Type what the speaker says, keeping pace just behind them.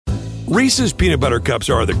Reese's Peanut Butter Cups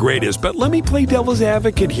are the greatest, but let me play devil's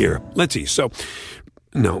advocate here. Let's see. So,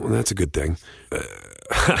 no, that's a good thing.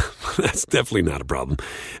 That's definitely not a problem.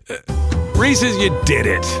 Reese's, you did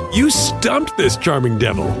it. You stumped this charming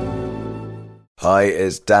devil. Hi,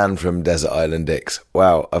 it's Dan from Desert Island Dicks.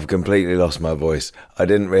 Wow, I've completely lost my voice. I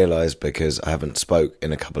didn't realise because I haven't spoke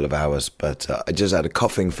in a couple of hours, but I just had a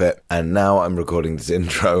coughing fit, and now I'm recording this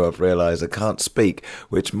intro. I've realised I can't speak,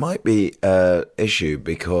 which might be an issue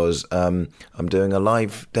because I'm doing a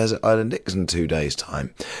live Desert Island Dicks in 2 days'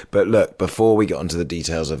 time. But look, before we get onto the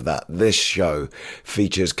details of that, this show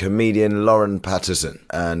features comedian Lauren Pattison,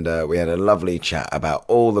 and we had a lovely chat about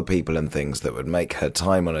all the people and things that would make her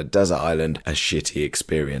time on a desert island a shitty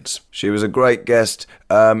experience. She was a great guest.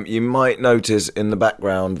 You might notice in the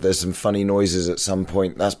background there's some funny noises at some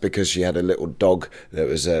point. That's because she had a little dog that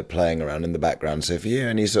was playing around in the background. So if you hear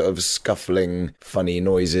any sort of scuffling, funny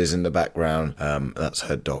noises in the background, that's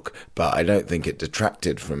her dog. But I don't think it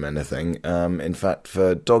detracted from anything. In fact,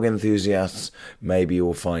 for dog enthusiasts, maybe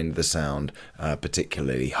you'll find the sound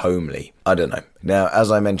particularly homely. I don't know. Now,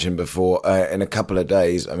 as I mentioned before, in a couple of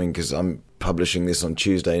days, because I'm publishing this on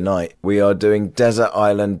Tuesday night, we are doing Desert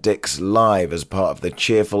Island Dicks live as part of the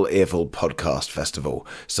Cheerful Earful Podcast Festival.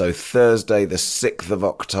 So Thursday the 6th of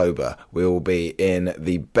October, we will be in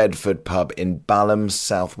the Bedford pub in Balham,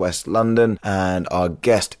 southwest London, and our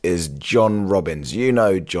guest is John Robbins. You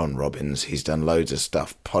know John Robbins. He's done loads of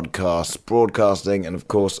stuff, podcasts, broadcasting, and of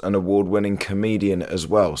course an award-winning comedian as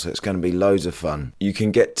well, so it's going to be loads of fun. You can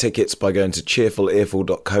get tickets by going to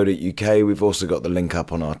cheerfulearful.co.uk. We've also got the link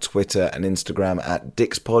up on our Twitter and Instagram at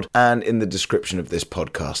DixPod, and in the description of this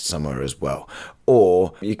podcast somewhere as well.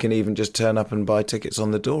 Or you can even just turn up and buy tickets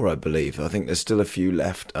on the door, I believe. I think there's still a few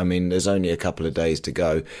left. There's only a couple of days to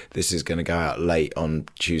go. This is going to go out late on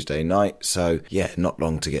Tuesday night, so yeah, not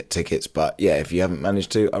long to get tickets. But yeah, if you haven't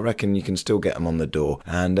managed to, I reckon you can still get them on the door,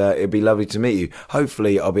 and it'd be lovely to meet you.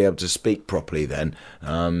 Hopefully I'll be able to speak properly then.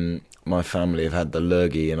 My family have had the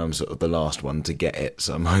lurgy and I'm sort of the last one to get it,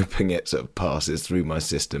 so I'm hoping it sort of passes through my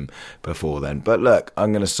system before then. But look,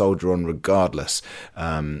 I'm going to soldier on regardless,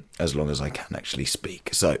 as long as I can actually speak.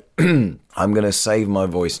 So I'm going to save my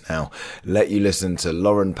voice now, let you listen to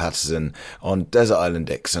Lauren Pattison on Desert Island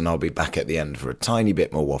Dicks, and I'll be back at the end for a tiny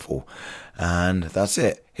bit more waffle. And that's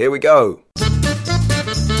it. Here we go.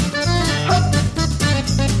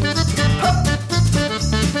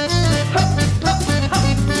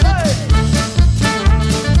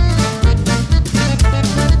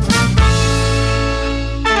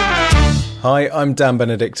 Hi, I'm Dan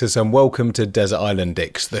Benedictus and welcome to Desert Island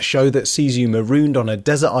Dicks, the show that sees you marooned on a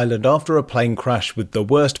desert island after a plane crash with the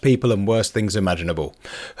worst people and worst things imaginable.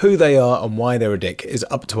 Who they are and why they're a dick is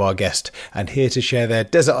up to our guest, and here to share their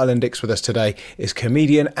Desert Island Dicks with us today is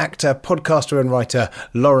comedian, actor, podcaster and writer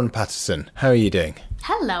Lauren Pattison. How are you doing?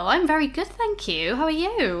 Hello, I'm very good, thank you. How are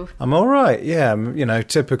you? I'm all right. Yeah,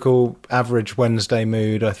 typical average Wednesday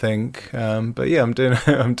mood, I think. But yeah, I'm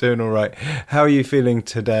doing all right. How are you feeling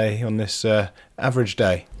today on this average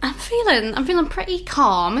day? I'm feeling pretty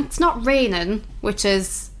calm. It's not raining, which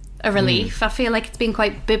is a relief. I feel like it's been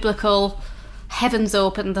quite biblical. Heavens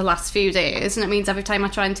open the last few days, and it means every time I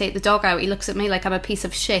try and take the dog out, he looks at me like I'm a piece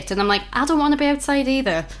of shit, and I'm like, I don't want to be outside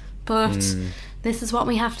either. But this is what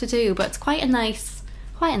we have to do. But it's quite a nice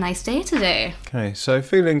day today. Okay, so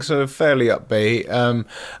feeling sort of fairly upbeat.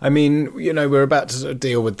 We're about to sort of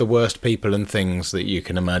deal with the worst people and things that you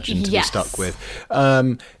can imagine to be stuck with.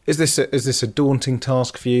 Is this a daunting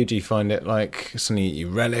task for you? Do you find it like something you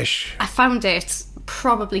relish? I found it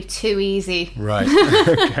probably too easy. Right.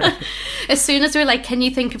 Okay. As soon as we were like, can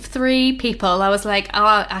you think of 3 people? I was like,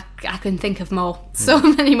 I can think of more. So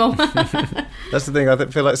many more. That's the thing. I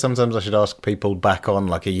feel like sometimes I should ask people back on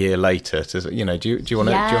like a year later to, do you want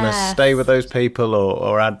to stay with those people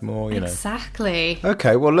or add more? Exactly.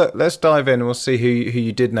 Okay. Well, look, let's dive in and we'll see who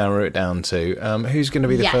you did narrow it down to. Who's going to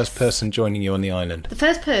be the first person joining you on the island? The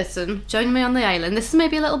first person joining me on the island. This is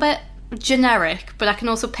maybe a little bit generic, but I can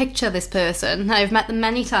also picture this person. I've met them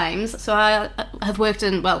many times. So I have worked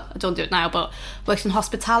in, I don't do it now, but worked in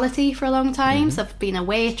hospitality for a long time. So I've been a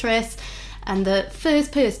waitress. And the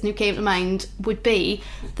first person who came to mind would be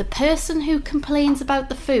the person who complains about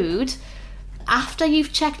the food after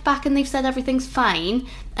you've checked back and they've said everything's fine,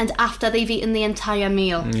 and after they've eaten the entire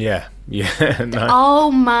meal. Yeah. No.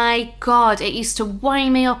 Oh my God, it used to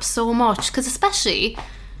wind me up so much, because especially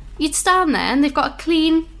you'd stand there and they've got a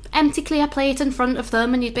clean, empty, clear plate in front of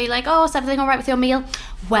them, and you'd be like, oh, is everything all right with your meal?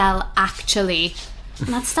 Well, actually,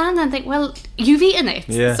 And I'd stand there and think, well, you've eaten it,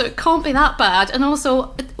 so it can't be that bad. And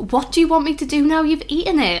also, what do you want me to do now you've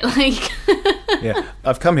eaten it? Like, yeah,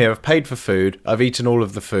 I've come here, I've paid for food, I've eaten all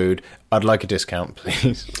of the food, I'd like a discount,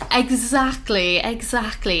 please. Exactly.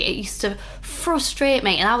 It used to frustrate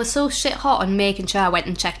me, and I was so shit hot on making sure I went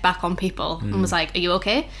and checked back on people and was like, are you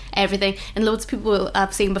okay? Everything. And loads of people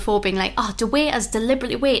I've seen before being like, oh, do waiters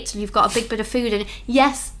deliberately wait till you've got a big bit of food? And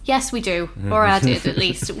yes we do, or I did at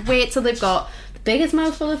least. Wait till they've got the biggest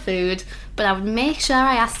mouthful of food. But I would make sure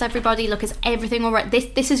I asked everybody, look, is everything all right?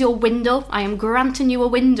 This is your window. I am granting you a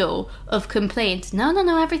window of complaint.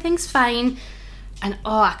 No, everything's fine. And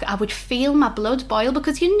I would feel my blood boil,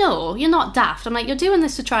 because you're not daft. I'm like, you're doing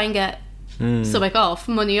this to try and get something off,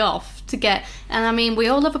 money off, to get. And I mean, we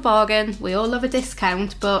all love a bargain, we all love a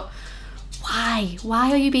discount, but why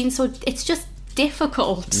are you being so? It's just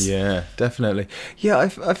difficult. Yeah, definitely. Yeah,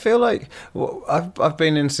 I feel like I've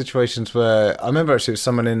been in situations where I remember actually it was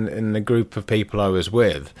someone in the group of people I was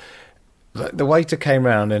with. The waiter came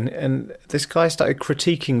round and this guy started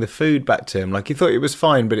critiquing the food back to him. Like, he thought it was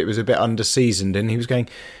fine, but it was a bit under-seasoned. And he was going,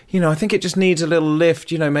 I think it just needs a little lift,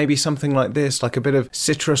 maybe something like this, like a bit of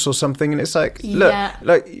citrus or something. And it's like, look,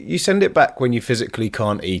 like, you send it back when you physically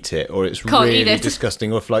can't eat it, or it's really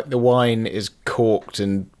disgusting, or if, like, the wine is corked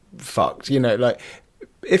and fucked, like...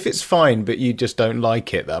 If it's fine, but you just don't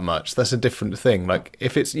like it that much, that's a different thing. Like,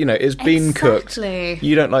 if it's, it's been cooked,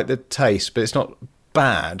 you don't like the taste, but it's not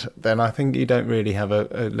bad, then I think you don't really have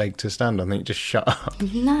a leg to stand on. I think just shut up.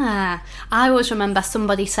 Nah. I always remember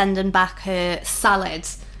somebody sending back her salad,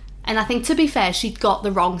 and I think, to be fair, she'd got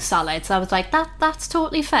the wrong salad. So I was like, that's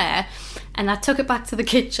totally fair. And I took it back to the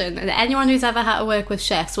kitchen, and anyone who's ever had to work with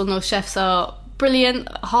chefs will know chefs are brilliant,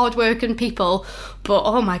 hard-working people, but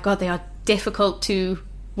oh my God, they are difficult to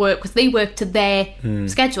work, because they work to their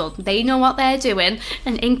schedule. They know what they're doing,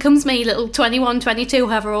 and in comes me, little 21, 22,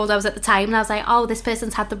 however old I was at the time, and I was like, oh, this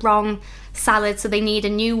person's had the wrong salad, so they need a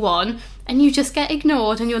new one. And you just get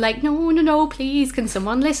ignored, and you're like, no, please, can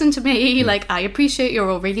someone listen to me? Like, I appreciate you're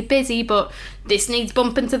all really busy, but this needs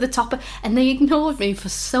bumping to the top. And they ignored me for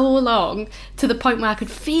so long, to the point where I could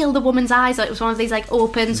feel the woman's eyes. Like, it was one of these, like,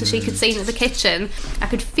 open so she could see into the kitchen. I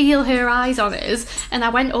could feel her eyes on us, and I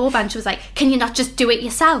went over and she was like, can you not just do it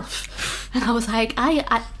yourself? And I was like,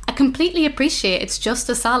 I completely appreciate it's just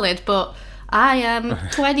a salad, but I am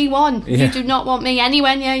 21. You do not want me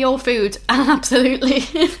anywhere near your food. Absolutely.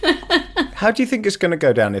 How do you think it's going to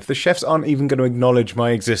go down if the chefs aren't even going to acknowledge my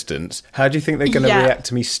existence? How do you think they're going to react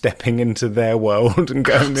to me stepping into their world and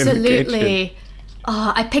going in the kitchen? Absolutely.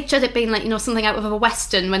 Oh, I pictured it being like, something out of a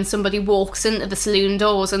Western, when somebody walks into the saloon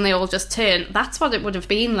doors and they all just turn. That's what it would have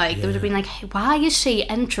been like. They would have been like, hey, why is she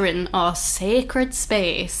entering our sacred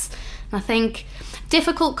space? And I think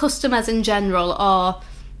difficult customers in general are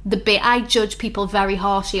the bit. I judge people very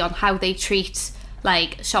harshly on how they treat,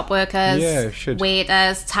 like, shop workers,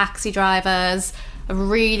 waiters, taxi drivers. I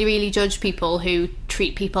really, really judge people who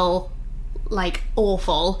treat people, like,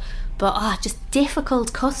 awful. But just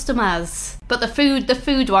difficult customers. But the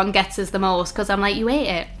food one gets us the most, because I'm like, you ate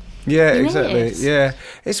it. Yeah, exactly. Yeah,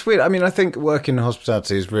 it's weird. I mean, I think working in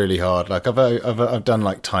hospitality is really hard. Like, I've done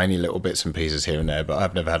like tiny little bits and pieces here and there, but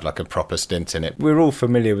I've never had like a proper stint in it. We're all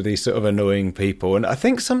familiar with these sort of annoying people, and I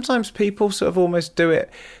think sometimes people sort of almost do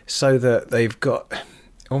it so that they've got,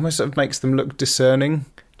 almost sort of makes them look discerning.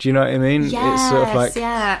 Do you know what I mean? Yes, it's sort of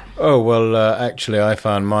like, oh, well, actually, I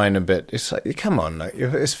found mine a bit... It's like, come on, like,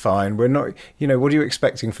 it's fine. We're not... what are you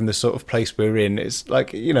expecting from the sort of place we're in? It's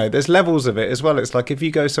like, there's levels of it as well. It's like, if you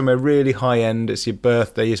go somewhere really high-end, it's your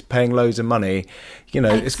birthday, you're paying loads of money,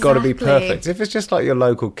 it's got to be perfect. If it's just like your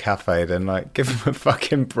local cafe, then, like, give them a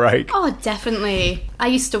fucking break. Oh, definitely. I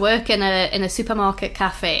used to work in a supermarket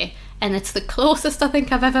cafe, and it's the closest I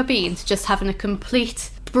think I've ever been to just having a complete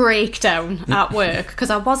breakdown at work, because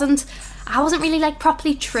I wasn't really like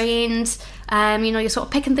properly trained. You're sort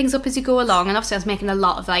of picking things up as you go along, and obviously I was making a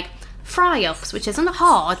lot of like fry ups, which isn't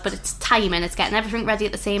hard, but it's timing, it's getting everything ready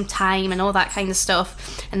at the same time and all that kind of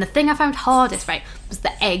stuff. And the thing I found hardest, right, was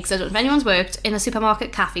the eggs. I don't know if anyone's worked in a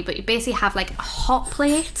supermarket cafe, but you basically have like a hot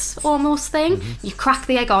plate almost thing. You crack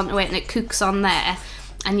the egg onto it and it cooks on there,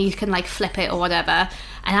 and you can like flip it or whatever.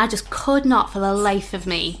 And I just could not for the life of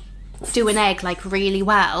me do an egg like really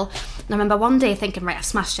well. And I remember one day thinking, right, I've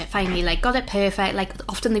smashed it finally, like got it perfect. Like,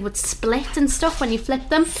 often they would split and stuff when you flip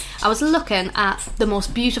them. I was looking at the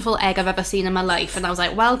most beautiful egg I've ever seen in my life, and I was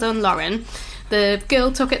like, well done, Lauren. The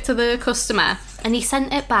girl took it to the customer, and he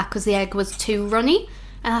sent it back because the egg was too runny.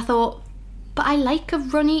 And I thought, but I like a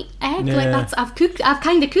runny egg. Like, I've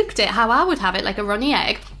kind of cooked it how I would have it, like a runny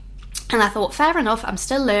egg. And I thought, fair enough, I'm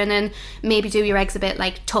still learning. Maybe do your eggs a bit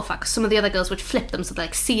like tougher, because some of the other girls would flip them so they're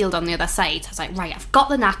like sealed on the other side. I was like, right, I've got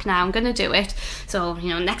the knack now, I'm going to do it. So,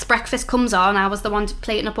 next breakfast comes on, I was the one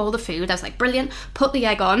plating up all the food. I was like, brilliant, put the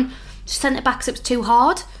egg on, just sent it back because it was too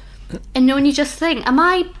hard. And when you just think, am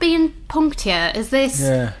I being punked here? Is this...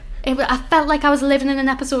 Yeah. I felt like I was living in an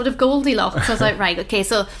episode of Goldilocks. I was like, right, okay,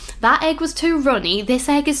 so that egg was too runny, this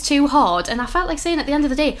egg is too hard, and I felt like saying at the end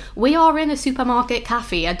of the day, we are in a supermarket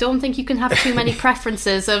cafe. I don't think you can have too many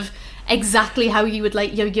preferences of exactly how you would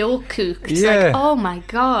like your yolk cooked. Yeah. Like, oh my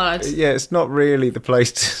God. Yeah, it's not really the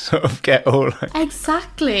place to sort of get all...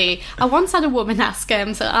 Exactly. I once had a woman ask,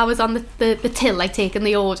 so I was on the till, like taking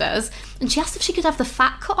the orders, and she asked if she could have the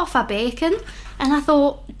fat cut off her bacon, and I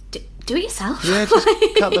thought... Do it yourself. Yeah, just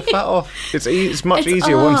cut the fat off. It's much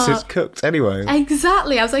easier once it's cooked anyway.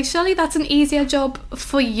 Exactly. I was like, surely that's an easier job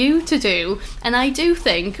for you to do. And I do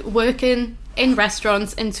think working in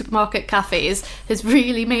restaurants, in supermarket cafes, has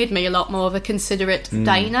really made me a lot more of a considerate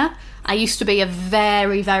diner. I used to be a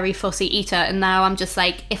very, very fussy eater, and now I'm just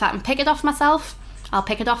like, if I can pick it off myself, I'll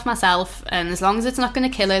pick it off myself, and as long as it's not going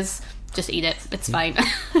to kill us, just eat it. It's fine.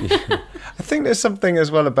 I think there's something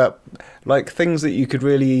as well about like things that you could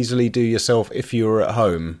really easily do yourself if you were at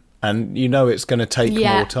home and it's going to take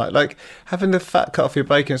more time. Like having the fat cut off your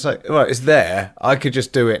bacon, it's like, well, it's there. I could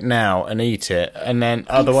just do it now and eat it. And then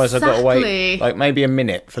otherwise I've got to wait like maybe a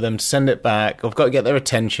minute for them to send it back. I've got to get their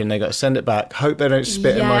attention. They've got to send it back. Hope they don't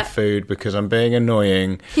spit in my food because I'm being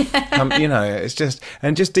annoying. It's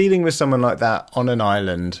just dealing with someone like that on an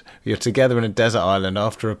island. You're together in a desert island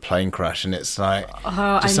after a plane crash and it's like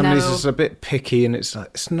somebody's just a bit picky and it's like,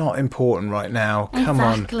 it's not important right now. Come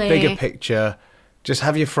on, bigger picture. Just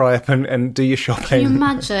have your fry up and do your shopping. Can you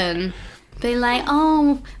imagine? Be like,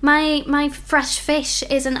 oh, my fresh fish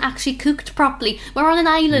isn't actually cooked properly. We're on an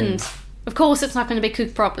island. Of course it's not going to be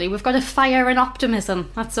cooked properly. We've got a fire and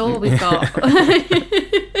optimism. That's all we've got.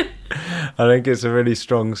 I think it's a really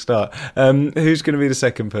strong start. Who's going to be the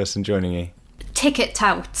second person joining you? Ticket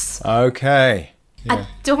touts. Okay. Yeah. I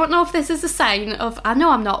don't know if this is a sign of... I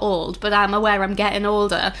know I'm not old, but I'm aware I'm getting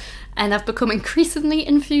older. And I've become increasingly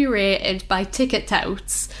infuriated by ticket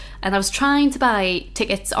touts. And I was trying to buy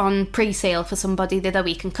tickets on pre-sale for somebody the other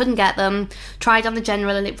week and couldn't get them. Tried on the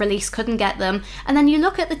general release, couldn't get them. And then you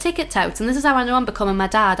look at the ticket touts, and this is how I know I'm becoming my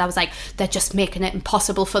dad. I was like, they're just making it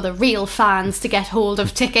impossible for the real fans to get hold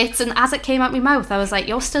of tickets. And as it came out my mouth, I was like,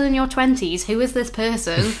 you're still in your 20s. Who is this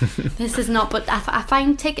person? This is not... But I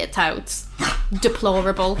find ticket touts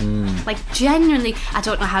deplorable. Like, genuinely, I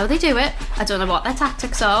don't know how they do it. I don't know what their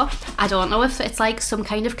tactics are. I don't know if it's like some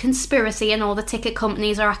kind of conspiracy and all the ticket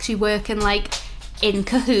companies are actually working like in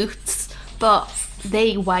cahoots, but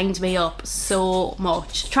they wind me up so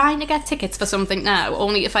much. Trying to get tickets for something now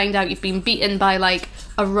only to find out you've been beaten by like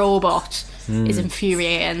a robot is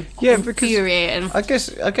infuriating. Yeah, infuriating.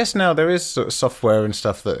 Because I guess now there is sort of software and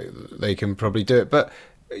stuff that they can probably do it, but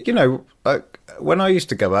when I used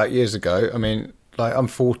to go out years ago, I mean, like I'm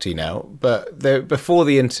 40 now, but before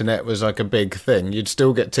the internet was like a big thing, you'd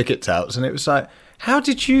still get ticket touts, and it was like, how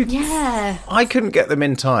did you... Yeah. I couldn't get them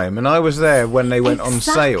in time, and I was there when they went on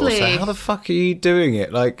sale, so how the fuck are you doing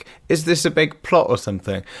it? Like, is this a big plot or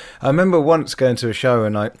something? I remember once going to a show,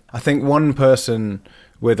 and I think one person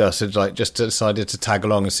with us had like just decided to tag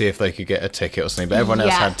along and see if they could get a ticket or something, but everyone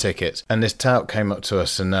else had tickets, and this tout came up to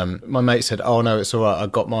us, and my mate said, oh no, it's all right, I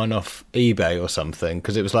got mine off eBay or something,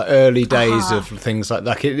 because it was like early days of things like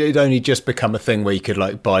that. It'd only just become a thing where you could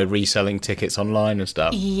like buy reselling tickets online and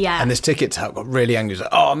stuff, and this ticket tout got really angry. He was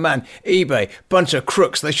like, oh man, eBay, bunch of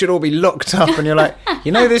crooks, they should all be locked up. And you're like,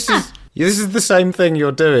 this is the same thing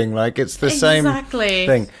you're doing, like it's the same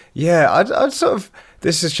thing. I'd sort of...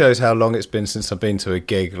 This just shows how long it's been since I've been to a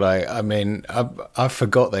gig. Like, I mean, I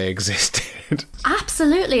forgot they existed.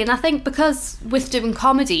 Absolutely. And I think because with doing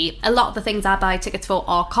comedy, a lot of the things I buy tickets for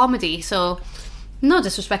are comedy. So, no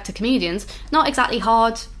disrespect to comedians, not exactly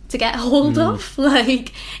hard to get hold of.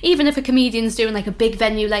 Like, even if a comedian's doing like a big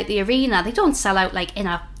venue like the Arena, they don't sell out like in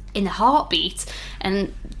a heartbeat.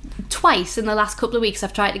 And twice in the last couple of weeks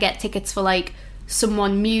I've tried to get tickets for like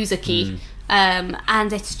someone music-y.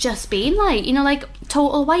 And it's just been like, like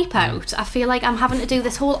total wipeout. I feel like I'm having to do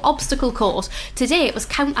this whole obstacle course. Today it was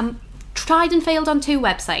I'm tried and failed on 2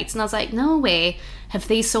 websites, and I was like, no way have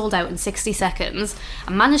these sold out in 60 seconds.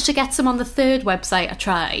 I managed to get some on the 3rd website I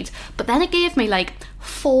tried, but then it gave me like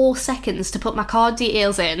 4 seconds to put my card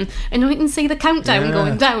details in, and we can see the countdown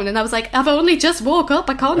going down, and I was like, I've only just woke up,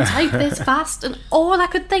 I can't type this fast. And all I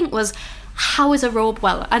could think was, how is a robot...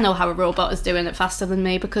 Well, I know how a robot is doing it faster than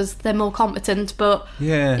me because they're more competent, but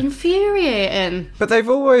infuriating. But they've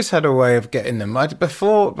always had a way of getting them.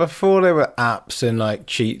 Before there were apps and like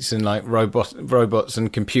cheats and like robots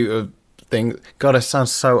and computer things. God, it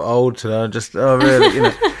sounds so old today.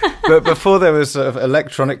 Really, But before there was sort of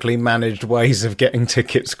electronically managed ways of getting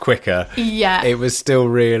tickets quicker, it was still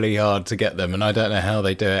really hard to get them, and I don't know how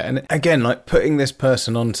they do it. And again, like putting this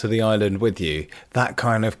person onto the island with you, that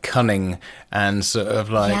kind of cunning and sort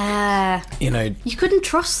of like, you couldn't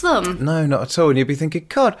trust them. No, not at all. And you'd be thinking,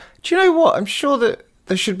 God, do you know what? I'm sure that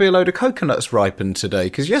there should be a load of coconuts ripened today,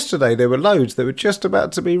 because yesterday there were loads that were just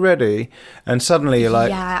about to be ready, and suddenly you're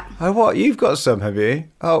like, oh, what, you've got some, have you?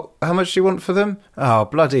 Oh, how much do you want for them? Oh,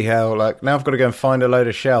 bloody hell, like, now I've got to go and find a load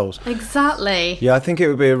of shells. Exactly. Yeah, I think it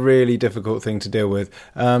would be a really difficult thing to deal with.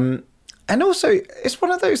 And also, it's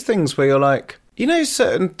one of those things where you're like,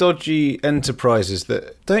 certain dodgy enterprises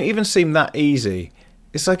that don't even seem that easy.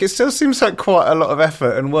 It's like, it still seems like quite a lot of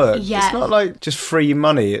effort and work. Yeah. It's not like just free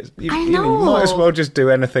money. You might as well just do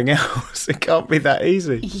anything else. It can't be that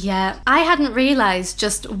easy. Yeah. I hadn't realised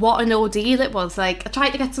just what an ordeal it was. Like, I tried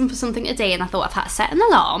to get some for something today and I thought I've had to set an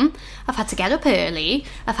alarm. I've had to get up early.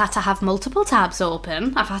 I've had to have multiple tabs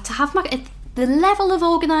open. I've had to have the level of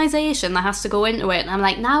organisation that has to go into it. And I'm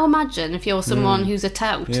like, now imagine if you're someone who's a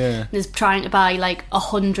tout and is trying to buy like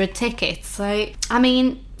 100 tickets. Like, I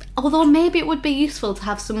mean... Although maybe it would be useful to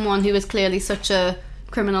have someone who is clearly such a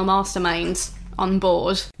criminal mastermind on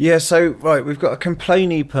board. Yeah, so, right, we've got a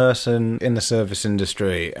complainy person in the service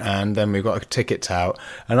industry, and then we've got a ticket tout,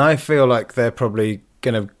 and I feel like they're probably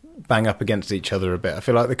going to bang up against each other a bit. I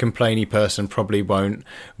feel like the complainy person probably won't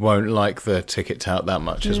like the ticket tout that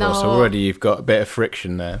much as well, so already you've got a bit of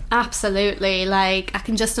friction there. Absolutely. Like, I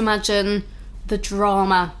can just imagine the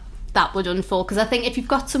drama that would unfold, because I think if you've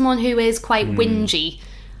got someone who is quite whingy...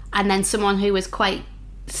 and then someone who is quite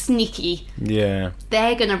sneaky, they're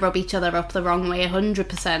going to rub each other up the wrong way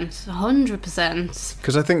 100%.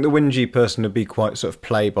 Because I think the whingy person would be quite sort of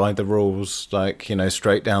play by the rules, like,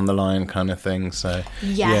 straight down the line kind of thing. So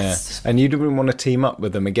yes. Yeah. And you didn't want to team up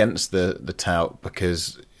with them against the tout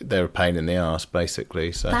because they're a pain in the arse,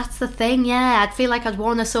 basically. So that's the thing, yeah. I'd feel like I'd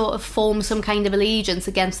want to sort of form some kind of allegiance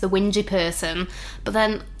against the whingy person, but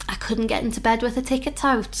then I couldn't get into bed with a ticket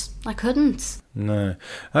tout. I couldn't. No.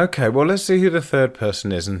 Okay, well, let's see who the third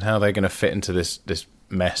person is and how they're going to fit into this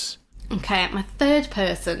mess. Okay, my third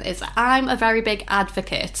person is, I'm a very big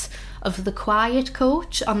advocate of the quiet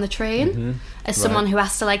coach on the train. As someone who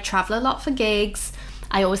has to like travel a lot for gigs,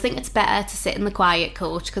 I always think it's better to sit in the quiet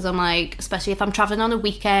coach, because I'm like, especially if I'm travelling on a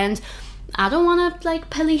weekend, I don't want to like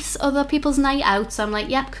police other people's night out. So I'm like,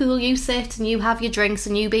 yep, cool, you sit and you have your drinks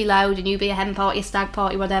and you be loud and you be a hen party, a stag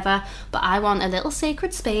party, whatever. But I want a little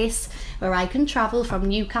sacred space where I can travel from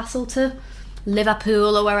Newcastle to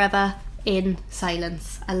Liverpool or wherever in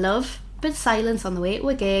silence. I love a bit of silence on the way to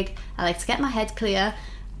a gig. I like to get my head clear.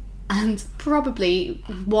 And probably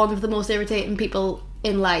one of the most irritating people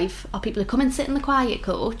in life are people who come and sit in the quiet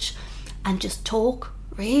coach and just talk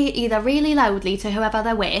either really loudly to whoever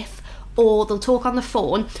they're with, or they'll talk on the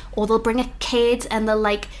phone, or they'll bring a kid and they'll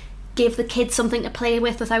like give the kid something to play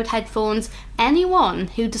with without headphones. Anyone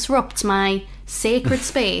who disrupts my sacred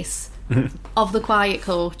space of the quiet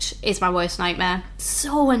coach is my worst nightmare.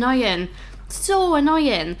 So annoying.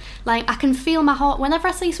 Like, I can feel my heart whenever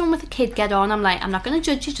I see someone with a kid get on. I'm like, I'm not going to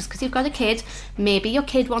judge you just because you've got a kid. Maybe your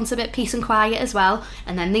kid wants a bit peace and quiet as well.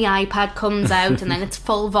 And then the iPad comes out and then it's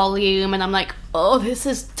full volume and I'm like, oh, this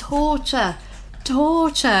is torture.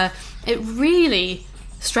 It really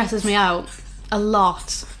stresses me out a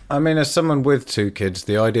lot. I mean, as someone with two kids,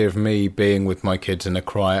 the idea of me being with my kids in a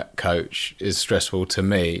quiet coach is stressful to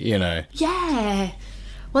me, Yeah.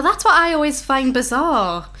 Well, that's what I always find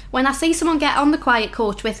bizarre. When I see someone get on the quiet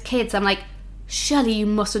coach with kids, I'm like, surely you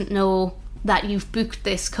mustn't know that you've booked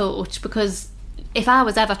this coach, because if I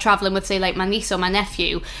was ever travelling with, say, like my niece or my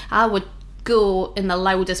nephew, I would go in the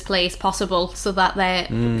loudest place possible so that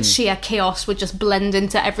their sheer chaos would just blend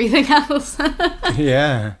into everything else.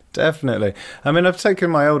 Yeah, definitely. I mean, I've taken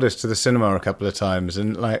my oldest to the cinema a couple of times,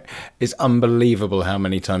 and like, it's unbelievable how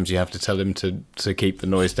many times you have to tell him to keep the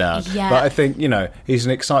noise down. Yeah. But I think, he's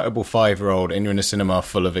an excitable 5-year-old and you're in a cinema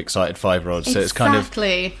full of excited 5-year-olds. So it's kind of,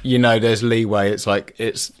 there's leeway. It's like,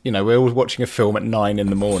 we're all watching a film at 9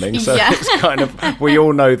 a.m. So it's kind of, we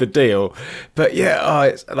all know the deal. But yeah,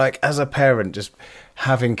 it's like, as a parent, just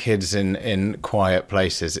having kids in quiet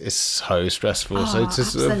places is so stressful. So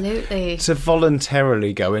absolutely. To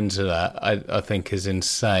voluntarily go into that, I think is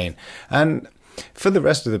insane. And for the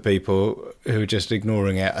rest of the people who are just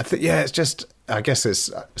ignoring it, I guess it's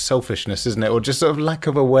selfishness, isn't it? Or just sort of lack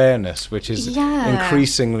of awareness, which is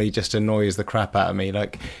increasingly just annoys the crap out of me.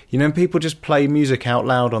 Like, people just play music out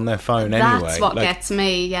loud on their phone anyway. That's what gets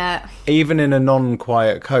me, yeah. Even in a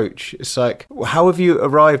non-quiet coach, it's like, how have you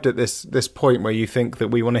arrived at this point where you think that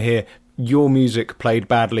we want to hear your music played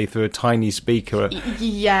badly through a tiny speaker?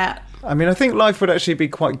 Yeah. I mean, I think life would actually be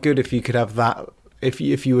quite good if you could have that. If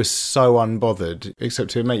you were so unbothered,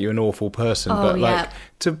 except to make you an awful person,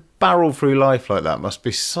 to barrel through life like that must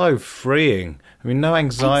be so freeing. I mean, no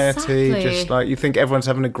anxiety, Exactly. just like you think everyone's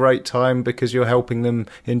having a great time because you're helping them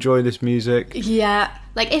enjoy this music. Yeah,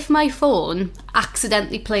 like if my phone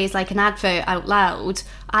accidentally plays like an advert out loud,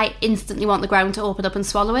 I instantly want the ground to open up and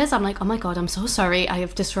swallow us. I'm like, oh my God, I'm so sorry, I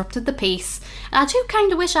have disrupted the peace. And I do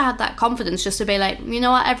kind of wish I had that confidence just to be like, you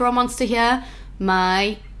know what everyone wants to hear?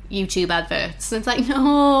 My YouTube adverts. And it's like,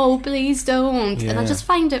 no, please don't. Yeah. And I just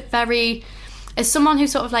find it very... As someone who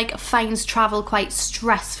sort of like finds travel quite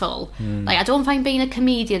stressful, like I don't find being a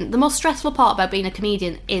comedian, the most stressful part about being a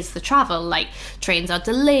comedian is the travel. Like trains are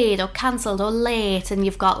delayed or cancelled or late, and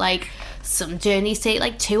you've got like some journeys take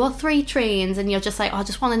like 2 or 3 trains, and you're just like, oh, I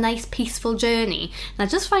just want a nice peaceful journey. And I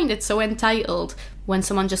just find it so entitled when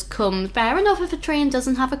someone just comes. Fair enough if a train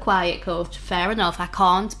doesn't have a quiet coach, fair enough, I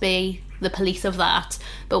can't be the police of that.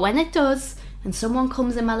 But when it does, and someone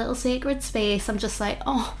comes in my little sacred space, I'm just like,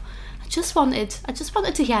 oh, I just wanted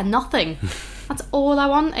to hear nothing. That's all I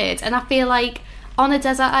wanted. And I feel like on a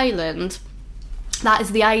desert island, that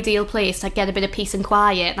is the ideal place to get a bit of peace and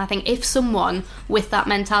quiet. And I think if someone with that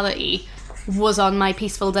mentality was on my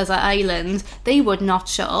peaceful desert island, they would not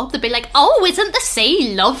shut up. They'd be like, oh, isn't the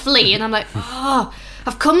sea lovely? And I'm like, oh,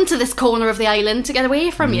 I've come to this corner of the island to get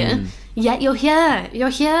away from you. Yet you're here.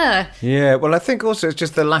 Yeah, well, I think also it's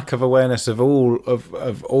just the lack of awareness of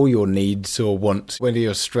all your needs or wants. Whether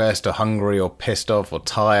you're stressed or hungry or pissed off or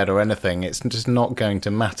tired or anything, it's just not going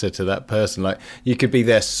to matter to that person. Like, you could be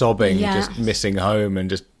there sobbing, just missing home and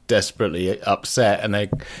just desperately upset, and they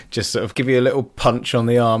just sort of give you a little punch on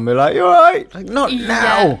the arm. They're like, "You all right?" Like, not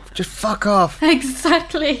now. Just fuck off.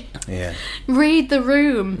 Exactly. Yeah. Read the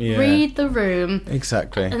room. Yeah. Read the room.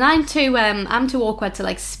 Exactly. And I'm too awkward to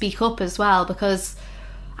like speak up as well, because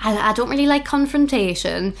I don't really like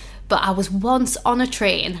confrontation. But I was once on a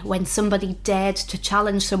train when somebody dared to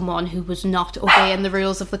challenge someone who was not obeying the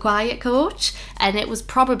rules of the quiet coach, and it was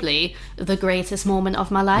probably the greatest moment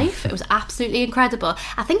of my life. It was absolutely incredible.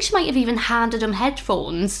 I think she might have even handed him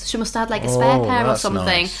headphones. She must have had like a spare pair or something.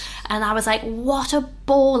 Nice. And I was like, what a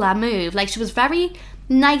baller move. Like, she was very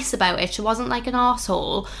nice about it. She wasn't like an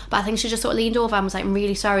arsehole, but I think she just sort of leaned over and was like, I'm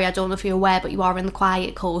really sorry, I don't know if you're aware, but you are in the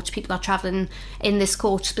quiet coach. People are travelling in this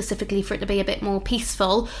coach specifically for it to be a bit more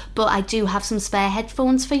peaceful, but I do have some spare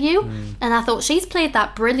headphones for you. And I thought she's played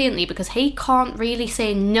that brilliantly, because he can't really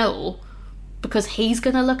say no, because he's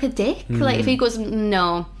gonna look a dick. Like, if he goes,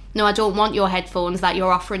 no, I don't want your headphones that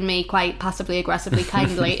you're offering me quite passively aggressively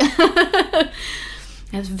kindly.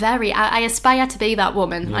 It was I aspire to be that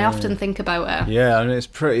woman. Yeah. I often think about her. Yeah, and it's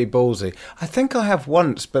pretty ballsy. I think I have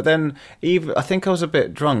once, but then I think I was a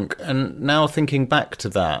bit drunk, and now thinking back to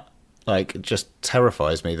that, like, it just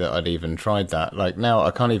terrifies me that I'd even tried that. Like, now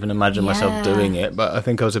I can't even imagine myself doing it, but I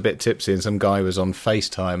think I was a bit tipsy and some guy was on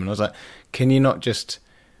FaceTime, and I was like, can you not just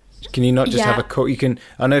have a call? You can,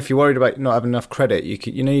 I know if you're worried about not having enough credit, you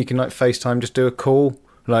can like FaceTime, just do a call.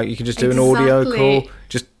 Like, you can just do an audio call.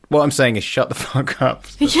 Just, what I'm saying is shut the fuck up.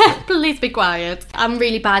 Yeah, please be quiet. I'm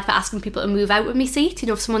really bad for asking people to move out of my seat,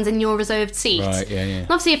 if someone's in your reserved seat. Right, yeah.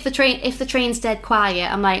 And obviously, if the train's dead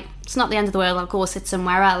quiet, I'm like, it's not the end of the world, I'll go sit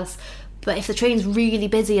somewhere else. But if the train's really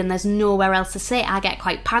busy and there's nowhere else to sit, I get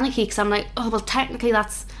quite panicky, because I'm like, oh, well, technically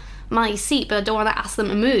that's my seat, but I don't want to ask them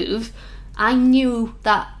to move. I knew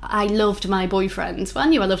that I loved my boyfriend. Well, I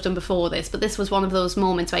knew I loved him before this, but this was one of those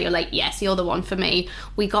moments where you're like, yes, you're the one for me.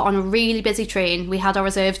 We got on a really busy train. We had our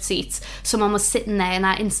reserved seats. Someone was sitting there, and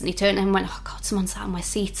I instantly turned to him and went, oh God, someone sat on my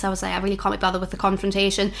seats. I was like, I really can't be bothered with the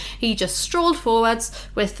confrontation. He just strolled forwards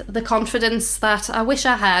with the confidence that I wish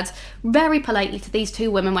I had, very politely to these two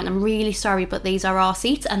women, went, I'm really sorry, but these are our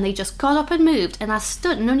seats. And they just got up and moved. And I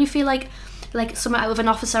stood, and then you feel like something out of An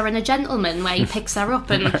Officer and a Gentleman, where he picks her up,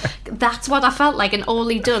 and that's what I felt like. And all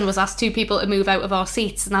he'd done was ask two people to move out of our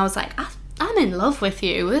seats, and I was like, I'm in love with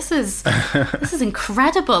you. This is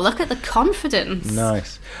incredible. Look at the confidence.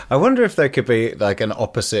 Nice. I wonder if there could be like an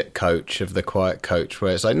opposite coach of the quiet coach,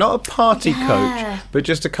 where it's like not a party coach, but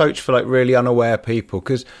just a coach for like really unaware people.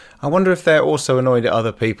 Because I wonder if they're also annoyed at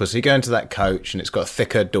other people. So you go into that coach and it's got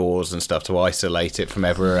thicker doors and stuff to isolate it from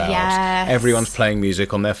everywhere else. Everyone's playing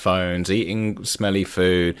music on their phones, eating smelly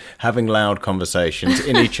food, having loud conversations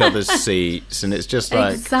in each other's seats, and it's just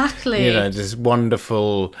like this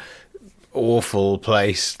wonderful, awful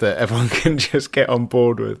place that everyone can just get on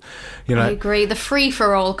board with. I agree. The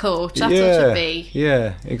free-for-all coach, that's what it should be.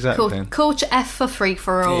 Yeah, exactly. Coach F for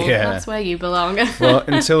free-for-all. That's where you belong. Well,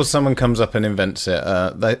 until someone comes up and invents it,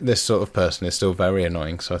 this sort of person is still very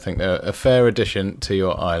annoying, so I think they're a fair addition to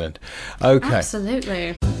your island. Okay.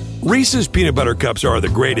 Absolutely. Reese's peanut butter cups are the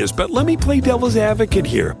greatest, but let me play devil's advocate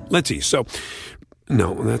here. Let's see. So,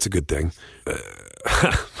 no, that's a good thing.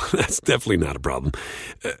 That's definitely not a problem.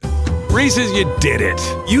 Reese's, you did it.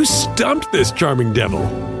 You stumped this charming devil.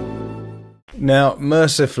 Now,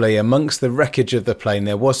 mercifully, amongst the wreckage of the plane,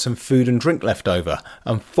 there was some food and drink left over.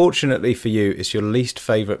 Unfortunately for you, it's your least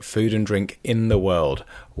favourite food and drink in the world.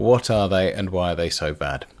 What are they and why are they so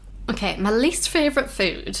bad? Okay, my least favourite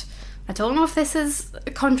food. I don't know if this is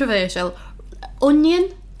controversial.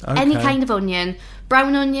 Onion. Okay. Any kind of onion.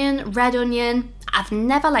 Brown onion, red onion. I've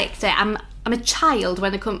never liked it. I'm a child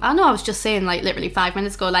when it comes... I know I was just saying, like, literally 5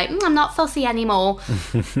 minutes ago, like, I'm not fussy anymore.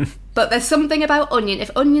 But there's something about onion. If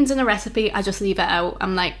onion's in a recipe, I just leave it out.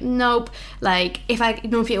 I'm like, nope. Like, if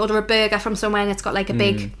you order a burger from somewhere and it's got, like, a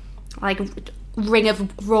big, like, ring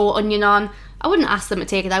of raw onion on, I wouldn't ask them to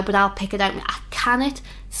take it out, but I'll pick it out. I cannot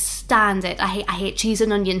stand it. I hate cheese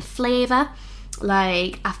and onion flavour.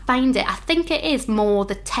 Like, I think it is more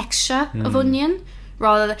the texture of onion.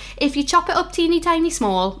 Rather than, if you chop it up teeny tiny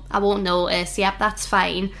small, I won't notice. Yep, that's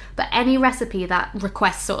fine. But any recipe that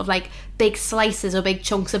requests sort of like big slices or big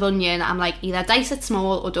chunks of onion, I'm like, either dice it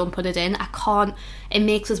small or don't put it in. I can't. It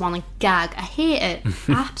makes us want to gag. I hate it.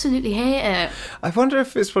 I absolutely hate it. I wonder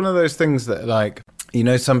if it's one of those things that, like,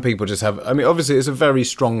 some people just have... I mean, obviously, it's a very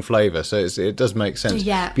strong flavour, so it does make sense.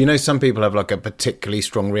 Yeah. But, some people have, like, a particularly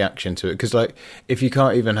strong reaction to it. Because, like, if you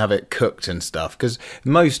can't even have it cooked and stuff... Because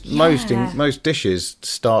most dishes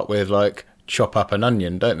start with, like, chop up an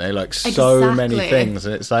onion, don't they? Like, so many things.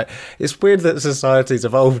 And it's like... It's weird that society's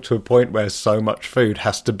evolved to a point where so much food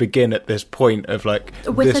has to begin at this point of, like,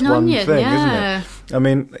 with this an one onion, thing, isn't it? I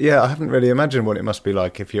mean, I haven't really imagined what it must be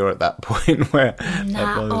like if you're at that point where...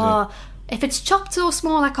 If it's chopped so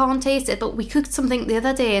small, I can't taste it. But we cooked something the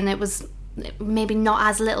other day and it was maybe not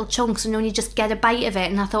as little chunks and only just get a bite of it.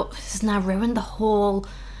 And I thought, this has now ruined the whole...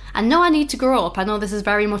 I know I need to grow up. I know this is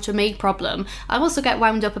very much a me problem. I also get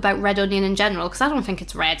wound up about red onion in general because I don't think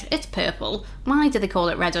it's red. It's purple. Why do they call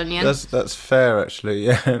it red onion? That's fair, actually.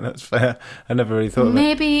 Yeah, that's fair. I never really thought of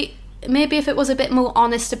it. Maybe if it was a bit more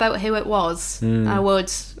honest about who it was, I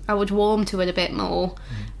would warm to it a bit more.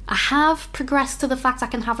 I have progressed to the fact I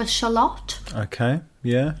can have a shallot. Okay,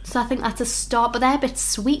 yeah. So I think that's a start, but they're a bit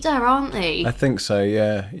sweeter, aren't they? I think so,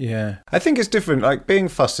 yeah. I think it's different. Like, being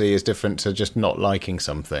fussy is different to just not liking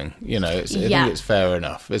something. I think it's fair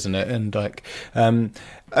enough, isn't it? And, like... and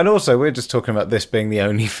also, we're just talking about this being the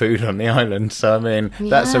only food on the island, so, I mean,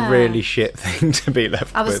 that's a really shit thing to be left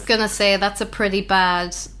with. I was going to say, that's a pretty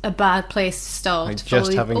bad place to start. Like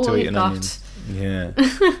just having to eat an onion. Yeah.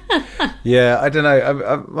 Yeah, I don't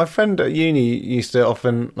know. My friend at uni used to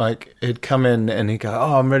often, like, he'd come in and he'd go,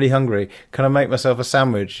 oh, I'm really hungry. Can I make myself a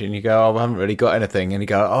sandwich? And you go, oh, I haven't really got anything. And he'd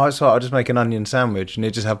go, oh, it's all right, I'll just make an onion sandwich. And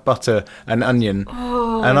he'd just have butter and onion.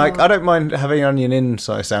 Oh. And, like, I don't mind having onion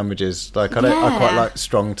inside sandwiches. Like, I quite like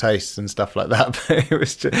strong tastes and stuff like that. But it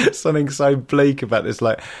was just something so bleak about this,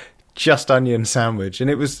 like, just onion sandwich. And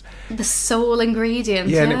it was... the sole ingredient.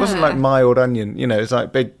 Yeah, and it wasn't like mild onion. It's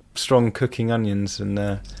like big... strong cooking onions and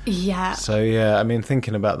so I mean,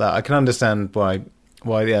 thinking about that, I can understand why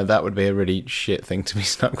that would be a really shit thing to be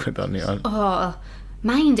stuck with on the island.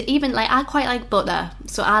 Mind, even like I quite like butter,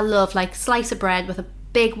 so I love like slice of bread with a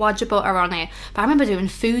big wad of butter on it. But I remember doing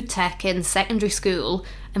food tech in secondary school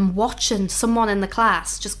and watching someone in the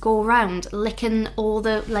class just go around licking all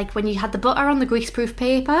the, like when you had the butter on the greaseproof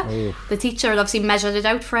paper. Oof. The teacher had obviously measured it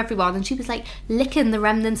out for everyone and she was like licking the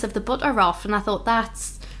remnants of the butter off, and I thought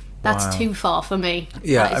that's wow. Too far for me.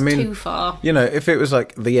 Yeah, I mean, too far. If it was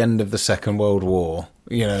like the end of the Second World War,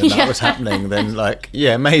 that was happening, then like,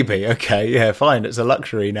 yeah, maybe, okay, yeah, fine, it's a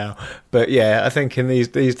luxury now. But yeah, I think in these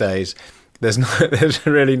days, there's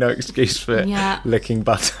really no excuse for licking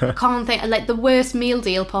butter. I can't think, like the worst meal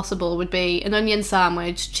deal possible would be an onion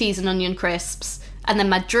sandwich, cheese and onion crisps, and then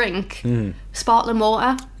my drink, sparkling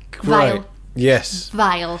water. Right. Yes.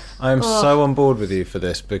 Vile. I'm so on board with you for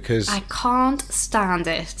this because... I can't stand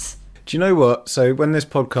it. Do you know what? So when this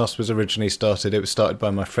podcast was originally started, it was started by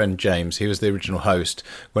my friend James. He was the original host.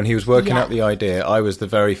 When he was working out the idea, I was the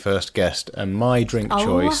very first guest, and my drink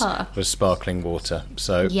choice was sparkling water.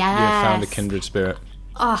 So you have found a kindred spirit.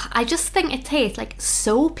 Oh, I just think it tastes like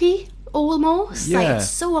soapy, almost. Yeah. Like, it's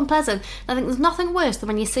so unpleasant. I think there's nothing worse than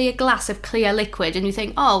when you see a glass of clear liquid and you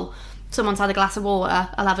think, oh, someone's had a glass of water,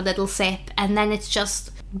 I'll have a little sip, and then it's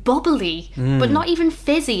just bubbly, but not even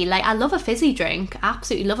fizzy. Like, I love a fizzy drink,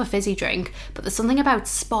 absolutely love a fizzy drink, but there's something about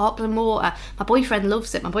sparkling water. My boyfriend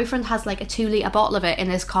loves it. My boyfriend has like a 2-litre bottle of it in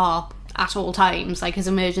his car at all times, like his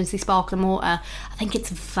emergency sparkling water. I think it's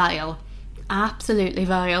vile. Absolutely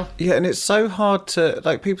vile. Yeah, and it's so hard to,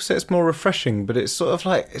 like, people say it's more refreshing, but it's sort of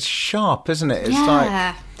like, it's sharp, isn't it? It's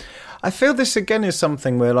like, I feel this again is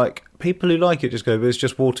something where, like, people who like it just go, but it's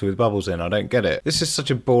just water with bubbles in. I don't get it. This is such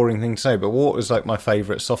a boring thing to say, but water's like my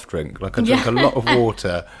favourite soft drink. Like, I drink a lot of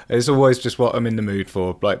water. It's always just what I'm in the mood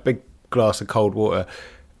for. Like, big glass of cold water.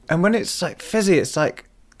 And when it's like fizzy, it's like,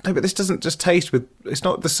 no, but this doesn't just taste with... It's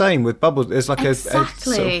not the same with bubbles. There's like a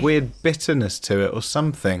sort of weird bitterness to it or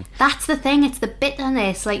something. That's the thing. It's the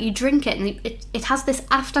bitterness. Like, you drink it and it has this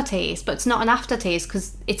aftertaste, but it's not an aftertaste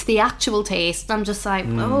because it's the actual taste. I'm just like,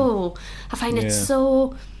 I find it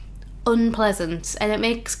so unpleasant. And it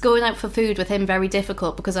makes going out for food with him very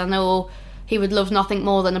difficult because I know he would love nothing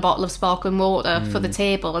more than a bottle of sparkling water for the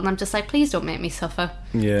table, and I'm just like, please don't make me suffer.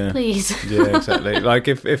 Yeah. Please. Yeah, exactly. Like,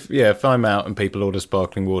 if I'm out and people order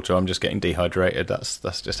sparkling water, I'm just getting dehydrated. That's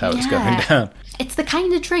just how it's going down. It's the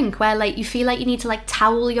kind of drink where, like, you feel like you need to, like,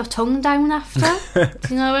 towel your tongue down after.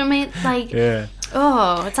 Do you know what I mean? Like,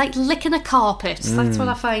 it's like licking a carpet. That's what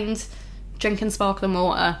I find drinking sparkling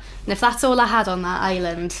water. And if that's all I had on that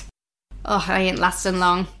island, I ain't lasting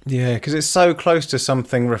long. Yeah, because it's so close to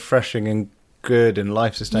something refreshing and good and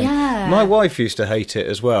life-sustaining. Yeah. My wife used to hate it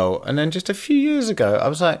as well, and then just a few years ago I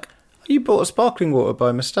was like, you bought a sparkling water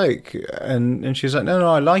by mistake, and she was like, no,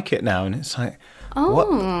 I like it now. And it's like,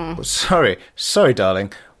 what? Sorry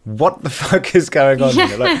darling, what the fuck is going on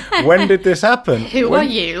here? Like, when did this happen? Who are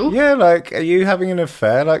you? Yeah, like, are you having an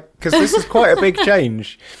affair? Like, because this is quite a big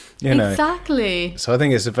change, you know. Exactly. So I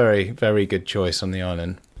think it's a very, very good choice on the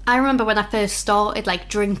island. I remember when I first started, like,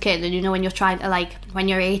 drinking, and, you know, when you're trying to, like, when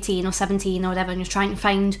you're 18 or 17 or whatever, and you're trying to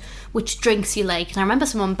find which drinks you like. And I remember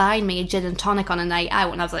someone buying me a gin and tonic on a night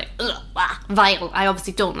out, and I was like, ugh, vile. I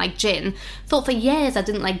obviously don't like gin. Thought for years I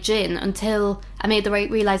didn't like gin until I made the right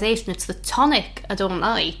realisation it's the tonic I don't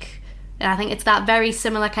like. And I think it's that very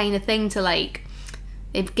similar kind of thing to, like,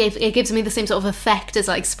 it gives me the same sort of effect as,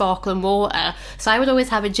 like, sparkling water. So I would always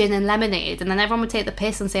have a gin and lemonade, and then everyone would take the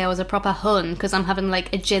piss and say I was a proper hun because I'm having,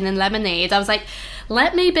 like, a gin and lemonade. I was like,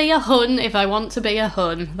 let me be a hun if I want to be a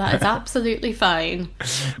hun. That is absolutely fine.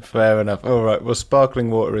 Fair enough. All right, well,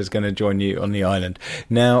 sparkling water is going to join you on the island.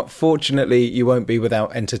 Now, fortunately, you won't be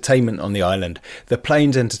without entertainment on the island. The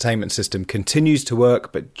plane's entertainment system continues to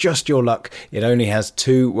work, but just your luck, it only has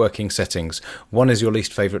 2 working settings. One is your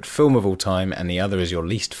least favourite film of all time, and the other is your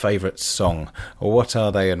least favourite song. What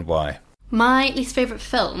are they and why? My least favourite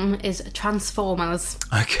film is Transformers.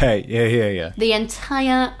 Okay, yeah. The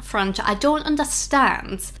entire franchise. I don't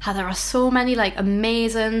understand how there are so many, like,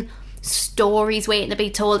 amazing stories waiting to be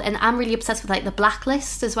told, and I'm really obsessed with, like, the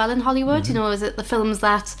blacklist as well in Hollywood. You know, is it the films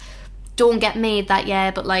that don't get made that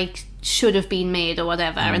year but, like, should have been made or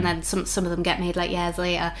whatever, and then some of them get made, like, years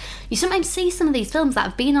later. You sometimes see some of these films that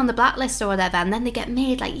have been on the blacklist or whatever, and then they get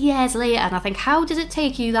made, like, years later, and I think, how did it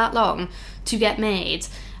take you that long to get made?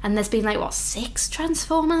 And there's been, like, what, 6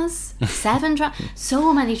 Transformers? 7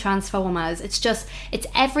 so many Transformers. It's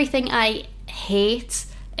everything I hate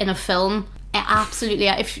in a film. It absolutely,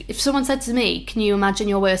 if someone said to me, can you imagine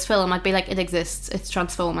your worst film, I'd be like, it exists, it's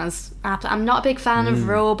Transformers. I'm not a big fan of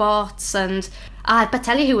robots, and I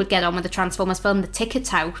tell you who would get on with the Transformers film, the Ticket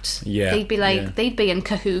Tout. Yeah, they'd be like, they'd be in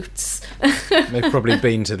cahoots. They've probably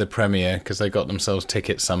been to the premiere because they got themselves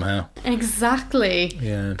tickets somehow. Exactly.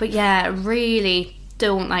 Yeah. But yeah, really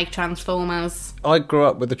don't like Transformers. I grew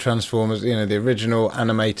up with the Transformers, you know, the original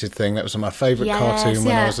animated thing. That was my favourite cartoon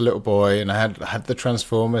when I was a little boy, and I had the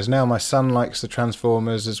Transformers. Now my son likes the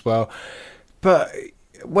Transformers as well. But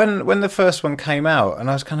when the first one came out, and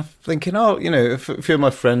I was kind of thinking, oh, you know, a few of my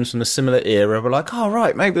friends from a similar era were like, oh,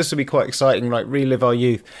 right, maybe this will be quite exciting, like relive our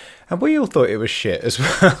youth. And we all thought it was shit as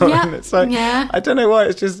well. Yeah. And it's like, I don't know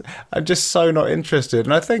why, I'm just so not interested.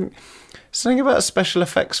 And I think something about special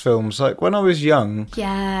effects films, like when I was young,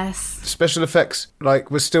 special effects, like,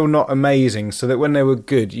 were still not amazing, so that when they were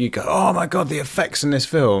good, you go, oh my god, the effects in this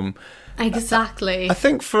film. Exactly. I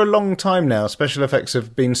think for a long time now, special effects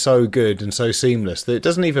have been so good and so seamless that it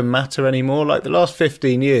doesn't even matter anymore. Like the last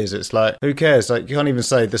 15 years, it's like, who cares? Like you can't even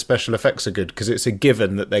say the special effects are good because it's a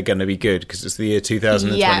given that they're going to be good because it's the year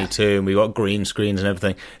 2022 and we've got green screens and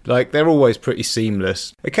everything. Like they're always pretty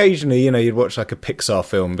seamless. Occasionally, you'd watch like a Pixar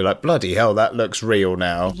film and be like, bloody hell, that looks real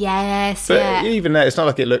now. Yes, but even there, it's not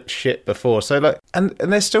like it looked shit before. So like, and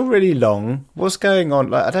they're still really long. What's going on?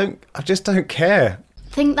 Like I just don't care.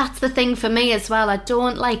 I think that's the thing for me as well. I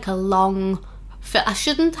don't like a long... I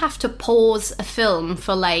shouldn't have to pause a film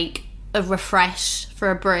for like a refresh,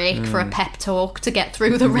 for a break, for a pep talk to get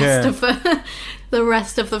through the rest of the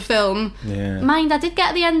rest of the film. Yeah. Mind, I did get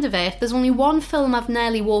at the end of it. There's only one film I've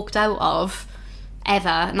nearly walked out of ever,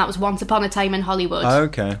 and that was Once Upon a Time in Hollywood.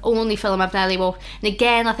 Okay. Only film I've nearly walked. And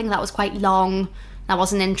again, I think that was quite long. I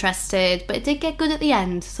wasn't interested, but it did get good at the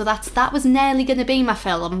end. So that was nearly going to be my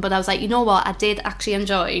film, but I was like, you know what? I did actually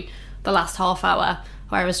enjoy the last half hour,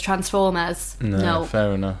 whereas Transformers, no.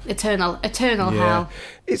 Fair enough. Eternal hell.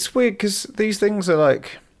 It's weird because these things are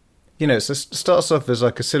like, it starts off as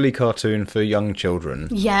like a silly cartoon for young children.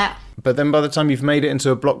 Yeah. But then by the time you've made it into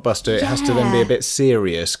a blockbuster, it has to then be a bit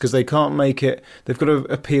serious because they can't make it... They've got to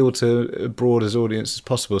appeal to a broad as audience as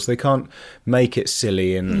possible, so they can't make it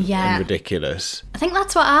silly and ridiculous. I think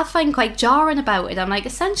that's what I find quite jarring about it. I'm like,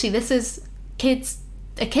 essentially, this is a kid's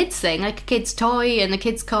thing, like a kid's toy and a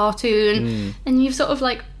kid's cartoon, and you've sort of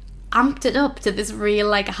like amped it up to this real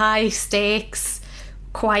like high stakes,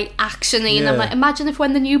 quite actiony, and I'm like, imagine if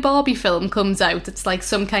when the new Barbie film comes out, it's like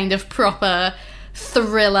some kind of proper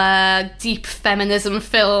thriller, deep feminism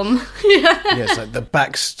film. Yes, like the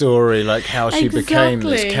backstory, like how she became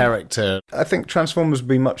this character. I think Transformers would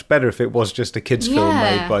be much better if it was just a kids' film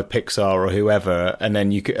made by Pixar or whoever, and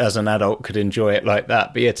then you could, as an adult, could enjoy it like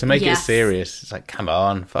that. But to make it serious, it's like, come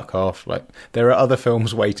on, fuck off. Like there are other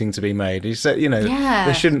films waiting to be made. You said,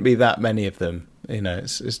 there shouldn't be that many of them. There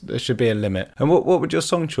should be a limit. And what would your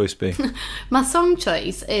song choice be? My song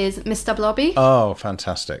choice is Mr. Blobby. Oh,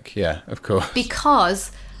 fantastic. Yeah, of course.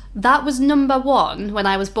 Because that was number one when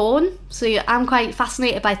I was born. So I'm quite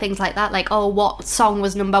fascinated by things like that. Like, what song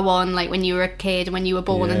was number one, like when you were a kid, when you were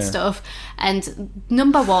born and stuff. And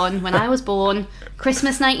number one, when I was born,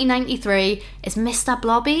 Christmas 1993, is Mr.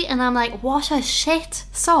 Blobby. And I'm like, what a shit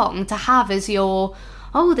song to have as your...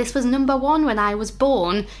 this was number one when I was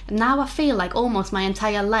born, and now I feel like almost my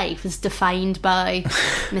entire life is defined by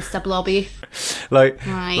Mr. Blobby. Like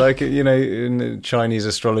in Chinese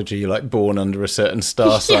astrology, you're like born under a certain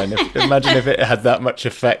star sign. Imagine if it had that much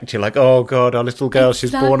effect. You're like, oh God, our little girl,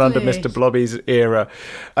 she's born under Mr. Blobby's era.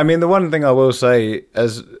 I mean, the one thing I will say,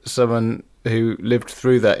 as someone who lived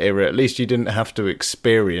through that era, at least you didn't have to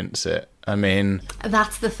experience it. I mean...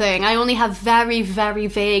 That's the thing. I only have very, very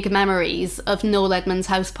vague memories of Noel Edmonds'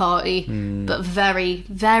 house party, but very,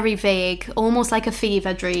 very vague, almost like a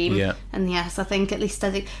fever dream. Yeah. And yes, I think at least...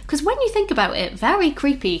 Because when you think about it, very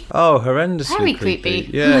creepy. Oh, horrendously very creepy.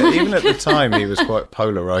 Yeah, even at the time, he was quite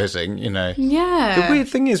polarising, Yeah. The weird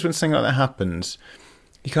thing is when something like that happens...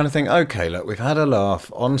 You kind of think, okay, look, we've had a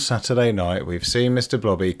laugh on Saturday night. We've seen Mr.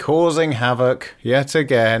 Blobby causing havoc yet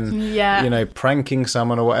again. Yeah. Pranking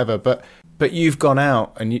someone or whatever. But you've gone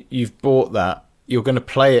out and you've bought that. You're going to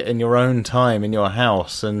play it in your own time in your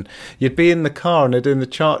house. And you'd be in the car and they're doing the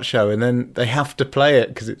chart show and then they have to play it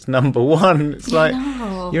because it's number one. It's like,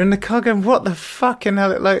 you're in the car going, what the fucking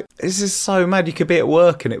hell? Like, this is so mad. You could be at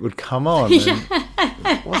work and it would come on.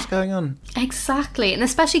 What's going on? Exactly. And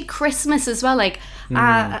especially Christmas as well. Like,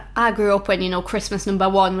 I grew up when, Christmas number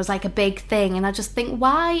one was like a big thing. And I just think,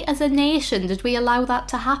 why as a nation did we allow that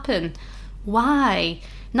to happen? Why?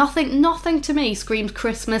 Nothing to me screams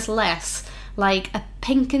Christmas less. Like a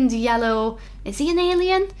pink and yellow... Is he an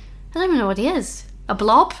alien? I don't even know what he is. A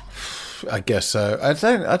blob? I guess so. I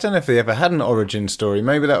don't know if they ever had an origin story.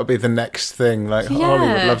 Maybe that would be the next thing. Like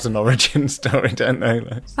Hollywood loves an origin story, don't they?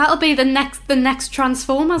 That'll be the next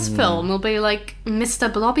Transformers film. It'll be like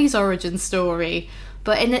Mr. Blobby's origin story.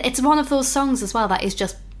 But it's one of those songs as well that is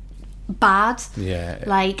just bad. Yeah.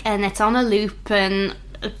 And it's on a loop and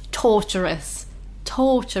torturous.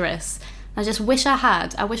 I just wish I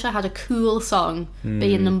had a cool song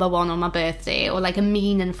being number one on my birthday, or like a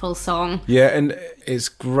meaningful song. Yeah, and it's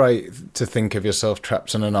great to think of yourself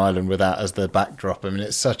trapped on an island with that as the backdrop. I mean,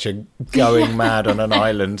 it's such a going mad on an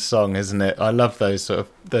island song, isn't it? I love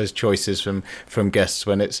those choices from guests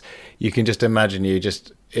when you can just imagine you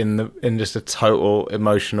just in just a total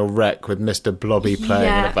emotional wreck with Mr. Blobby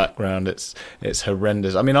playing in the background. It's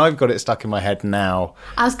horrendous. I mean, I've got it stuck in my head now.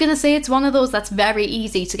 I was going to say it's one of those that's very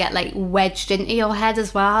easy to get like wedged into your head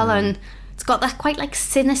as well, and It's got that quite like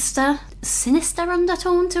sinister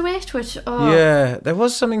undertone to it, which Yeah, there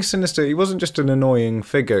was something sinister. He wasn't just an annoying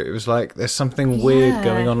figure. It was like there's something weird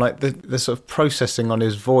going on. Like the sort of processing on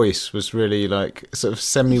his voice was really like sort of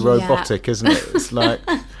semi-robotic, isn't it? It's like,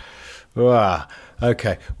 wow.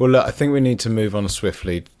 Okay, well, look, I think we need to move on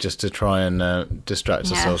swiftly just to try and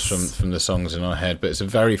distract ourselves from the songs in our head, but it's a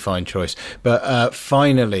very fine choice. But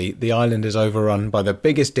finally, the island is overrun by the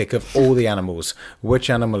biggest dick of all the animals.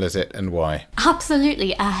 Which animal is it and why?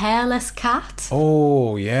 Absolutely, a hairless cat.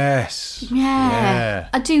 Oh, yes. Yeah.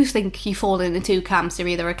 I do think you fall into two camps. You're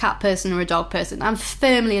either a cat person or a dog person. I'm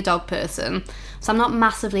firmly a dog person, so I'm not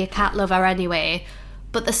massively a cat lover anyway.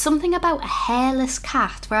 But there's something about a hairless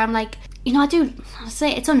cat where I'm like, you know, I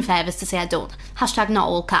say it's unfair to say I don't. # not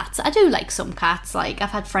all cats. I do like some cats. Like,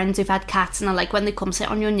 I've had friends who've had cats, and I like when they come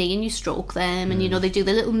sit on your knee and you stroke them, and, you know, they do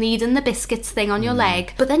the little knead and the biscuits thing on your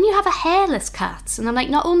leg. But then you have a hairless cat, and I'm like,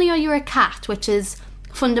 not only are you a cat, which is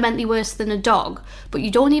fundamentally worse than a dog, but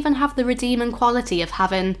you don't even have the redeeming quality of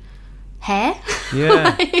having hair.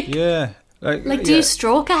 Yeah, yeah. Like, do you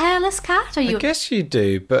stroke a hairless cat? Or I guess you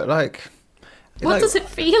do, but like... What does it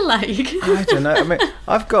feel like? I don't know. I mean,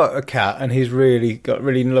 I've got a cat, and he's got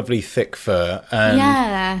really lovely thick fur,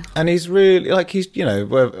 and he's really like you know.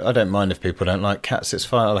 Well, I don't mind if people don't like cats. It's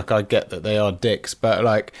fine. Like, I get that they are dicks, but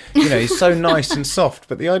like, you know, he's so nice and soft.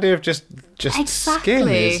 But the idea of just skin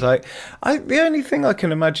is like, the only thing I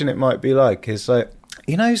can imagine it might be like is like,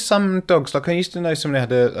 you know, some dogs. Like, I used to know somebody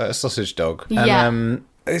had a sausage dog, and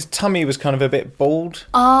his tummy was kind of a bit bald.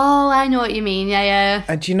 Oh, I know what you mean. Yeah.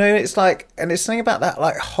 And you know, it's like, and it's something about that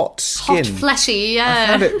like hot skin, hot fleshy. Yeah, I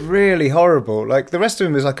found it really horrible. Like, the rest of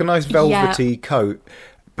him was like a nice velvety coat,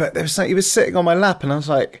 but there was something, he was sitting on my lap, and I was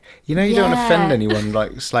like, you know, you don't want to offend anyone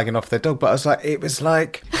like slagging off their dog, but I was like, it was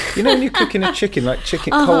like, you know, when you're cooking a chicken, like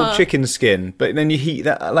cold chicken skin, but then you heat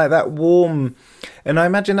that like that warm. And I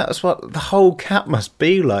imagine that's what the whole cat must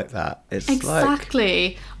be like. That it's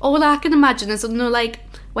exactly. All I can imagine is, you know, like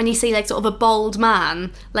when you see like sort of a bald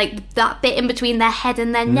man, like that bit in between their head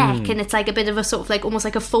and their neck, and it's like a bit of a sort of like almost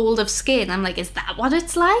like a fold of skin. I'm like, is that what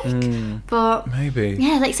it's like? But maybe,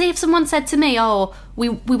 yeah. Like, say if someone said to me, "Oh, we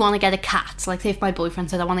want to get a cat," like say if my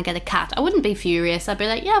boyfriend said, "I want to get a cat," I wouldn't be furious. I'd be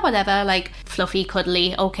like, yeah, whatever, like fluffy,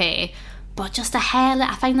 cuddly, okay. But just a hairlet,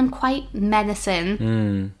 I find them quite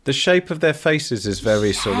menacing. The shape of their faces is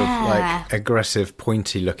very sort of like aggressive,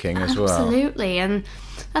 pointy looking as well. Absolutely, and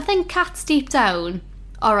I think cats deep down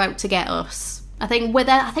are out to get us. I think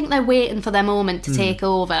they're waiting for their moment to take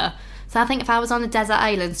over. So I think if I was on a desert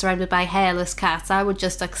island surrounded by hairless cats, I would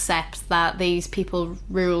just accept that these people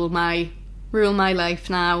rule my life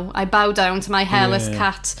now. I bow down to my hairless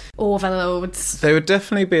cat overloads. They would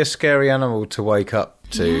definitely be a scary animal to wake up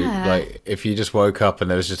to, like if you just woke up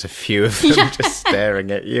and there was just a few of them just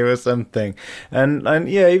staring at you or something, and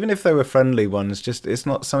yeah, even if they were friendly ones, just it's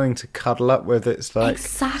not something to cuddle up with. It's like,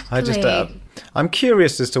 exactly. I'm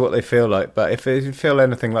curious as to what they feel like, but if you feel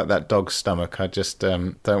anything like that dog's stomach, I just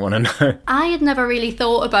don't want to know. I had never really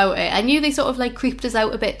thought about it. I knew they sort of like creeped us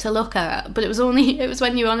out a bit to look at, but it was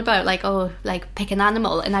when you were on about like, oh, like pick an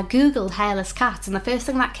animal, and I googled hairless cats, and the first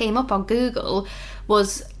thing that came up on Google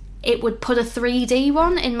was it would put a 3D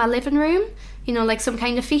one in my living room, you know, like some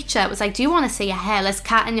kind of feature. It was like, do you want to see a hairless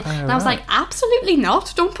cat? And I was like, absolutely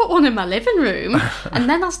not. Don't put one in my living room. And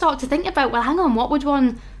then I started to think about, well, hang on, what would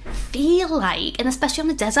one feel like? And especially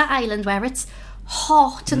on a desert island where it's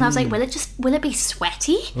hot. And I was like, will it be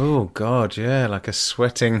sweaty? Oh, God, yeah, like a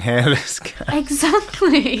sweating hairless cat.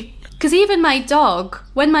 Exactly. Because even my dog,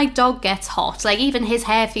 when my dog gets hot, like even his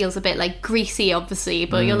hair feels a bit like greasy, obviously,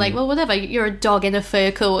 but you're like, well, whatever, you're a dog in a fur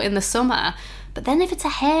coat in the summer. But then if it's a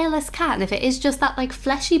hairless cat, and if it is just that like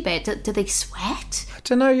fleshy bit, do they sweat? I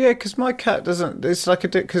don't know, yeah, because my cat doesn't, it's like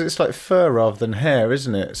because it's like fur rather than hair,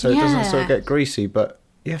 isn't it? So it doesn't sort of get greasy, but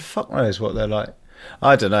yeah, fuck knows what they're like.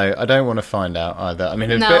 I don't know. I don't want to find out either. I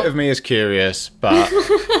mean, a bit of me is curious, but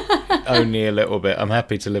only a little bit. I'm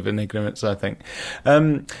happy to live in ignorance, I think.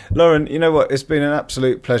 Lauren, you know what? It's been an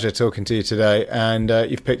absolute pleasure talking to you today, and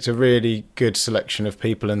you've picked a really good selection of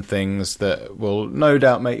people and things that will no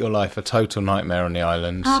doubt make your life a total nightmare on the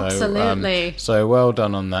island. Absolutely. So well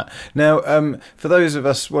done on that. Now, for those of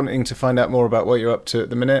us wanting to find out more about what you're up to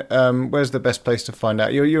at the minute, where's the best place to find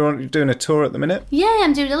out? You're doing a tour at the minute? Yeah,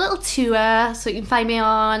 I'm doing a little tour, so you can find me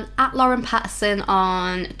on @Lauren Pattison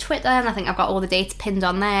on Twitter, and I think I've got all the dates pinned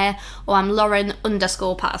on there, or I'm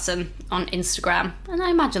Lauren_Pattison on Instagram, and I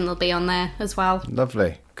imagine they'll be on there as well.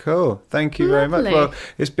 Lovely. Cool. Thank you very much. Well,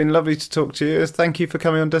 it's been lovely to talk to you. Thank you for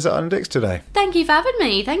coming on Desert Island Dicks today. Thank you for having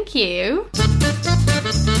me. Thank you.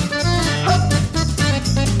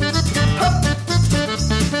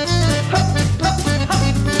 Huh.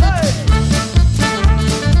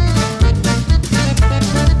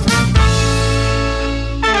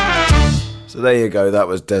 So there you go, that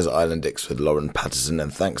was Desert Island Dicks with Lauren Pattison,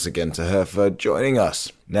 and thanks again to her for joining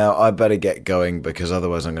us. Now, I better get going because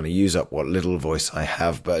otherwise I'm going to use up what little voice I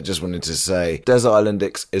have, but I just wanted to say Desert Island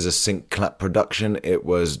Dicks is a Sync Clap production. It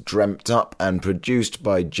was dreamt up and produced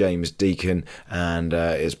by James Deacon and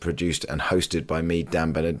is produced and hosted by me,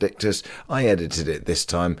 Dan Benedictus. I edited it this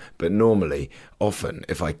time, but normally, often,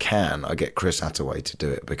 if I can, I get Chris Attaway to do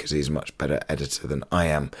it because he's a much better editor than I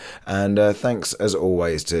am. And thanks, as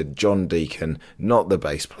always, to John Deacon, not the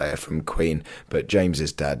bass player from Queen, but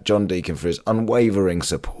James's dad, John Deacon, for his unwavering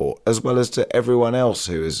support, as well as to everyone else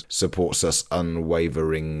who supports us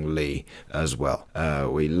unwaveringly as well.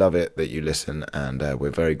 We love it that you listen, and we're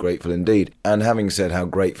very grateful indeed. And having said how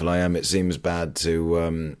grateful I am, it seems bad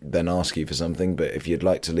to then ask you for something, but if you'd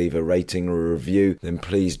like to leave a rating or a review, then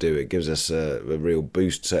please do. It gives us a real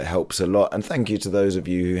boost, so it helps a lot. And thank you to those of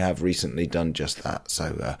you who have recently done just that,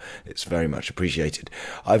 so it's very much appreciated.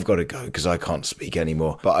 I've got to go because I can't speak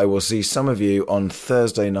anymore, but I will see some of you on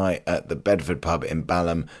Thursday night at the Bedford pub in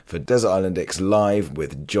Balham for Desert Island Dicks Live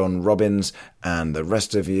with John Robbins, and the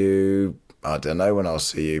rest of you, I don't know when I'll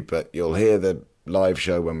see you, but you'll hear the live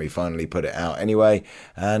show when we finally put it out anyway.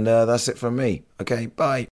 And that's it from me. Okay, bye.